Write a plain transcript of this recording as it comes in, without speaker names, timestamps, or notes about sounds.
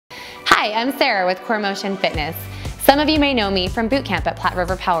Hi, I'm Sarah with Core Motion Fitness. Some of you may know me from boot camp at Platte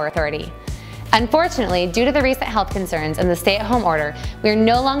River Power Authority. Unfortunately, due to the recent health concerns and the stay-at-home order, we are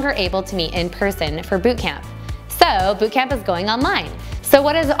no longer able to meet in person for boot camp. So boot camp is going online. So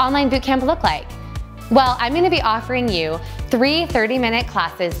what does online boot camp look like? Well, I'm going to be offering you 3 30-minute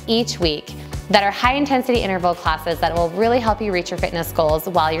classes each week that are high-intensity interval classes that will really help you reach your fitness goals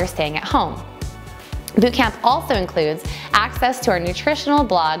while you're staying at home. Boot camp also includes access to our nutritional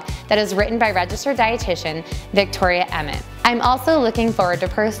blog that is written by registered dietitian Victoria Emmett. I'm also looking forward to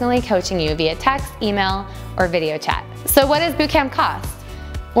personally coaching you via text, email, or video chat. So what does boot camp cost?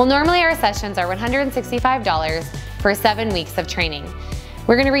 Well, normally our sessions are $165 for 7 weeks of training.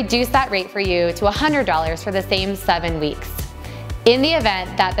 We're going to reduce that rate for you to $100 for the same 7 weeks. In the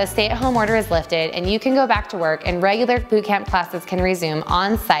event that the stay-at-home order is lifted and you can go back to work and regular boot camp classes can resume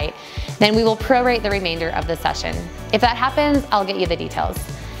on site, then we will prorate the remainder of the session. If that happens, I'll get you the details.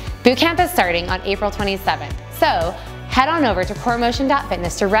 Boot camp is starting on April 27th, so head on over to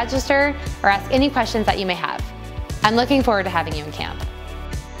coremotion.fitness to register or ask any questions that you may have. I'm looking forward to having you in camp.